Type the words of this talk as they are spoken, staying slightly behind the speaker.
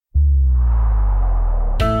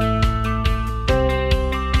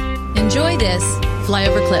this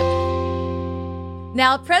flyover clip.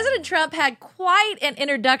 Now, President Trump had quite an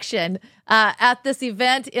introduction at this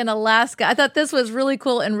event in Alaska. I thought this was really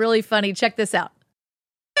cool and really funny. Check this out.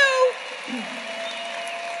 Out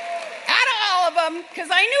of all of them, because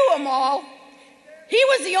I knew them all, he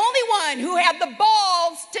was the only one who had the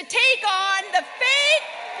balls to take on the fake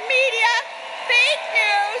media, fake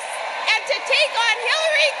news, and to take on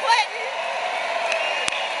Hillary Clinton.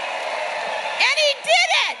 And he did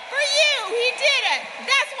it for you. He did it.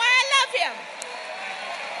 That's why I love him.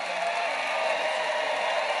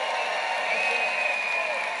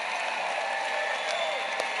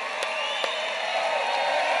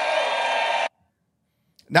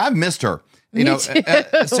 Now, I've missed her. You know,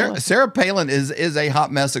 Sarah Palin is a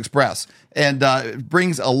hot mess express and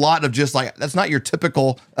brings a lot of just like, that's not your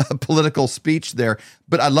typical political speech there,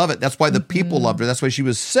 but I love it. That's why the people loved her. That's why she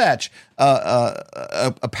was such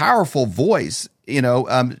a powerful voice. You know,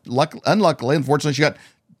 unluckily, unfortunately, she got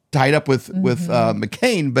tied up with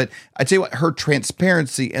McCain, but I tell you what, her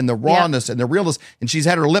transparency and the rawness and the realness, and she's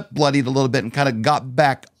had her lip bloodied a little bit and kind of got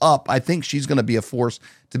back up. I think she's going to be a force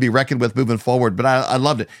to be reckoned with moving forward. But I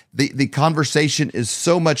loved it. The conversation is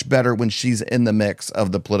so much better when she's in the mix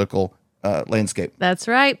of the political landscape. That's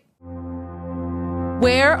right.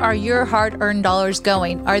 Where are your hard-earned dollars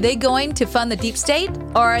going? Are they going to fund the deep state,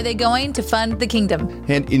 or are they going to fund the kingdom?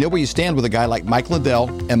 And you know where you stand with a guy like Mike Lindell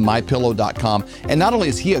and MyPillow.com. And not only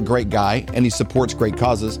is he a great guy and he supports great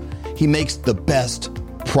causes, he makes the best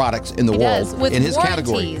products in the world with in his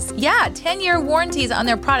warranties. category. Yeah, 10-year warranties on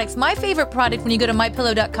their products. My favorite product, when you go to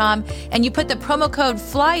MyPillow.com and you put the promo code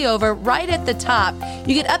FLYOVER right at the top,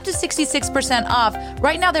 you get up to 66% off.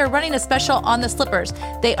 Right now, they're running a special on the slippers.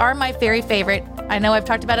 They are my very favorite. I know I've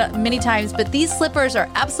talked about it many times, but these slippers are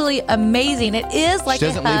absolutely amazing. It is like she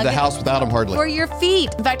doesn't a hug leave the house without them hardly. for your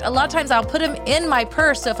feet. In fact, a lot of times I'll put them in my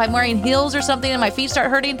purse. So if I'm wearing heels or something and my feet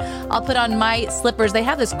start hurting, I'll put on my slippers. They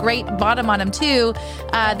have this great bottom on them too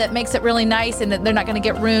that makes it really nice, and that they're not going to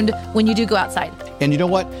get ruined when you do go outside. And you know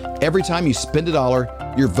what? Every time you spend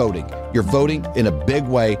 $1, you're voting. You're voting in a big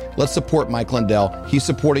way. Let's support Mike Lindell. He's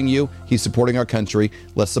supporting you. He's supporting our country.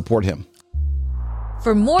 Let's support him.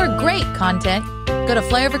 For more great content, go to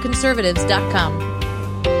flyoverconservatives.com.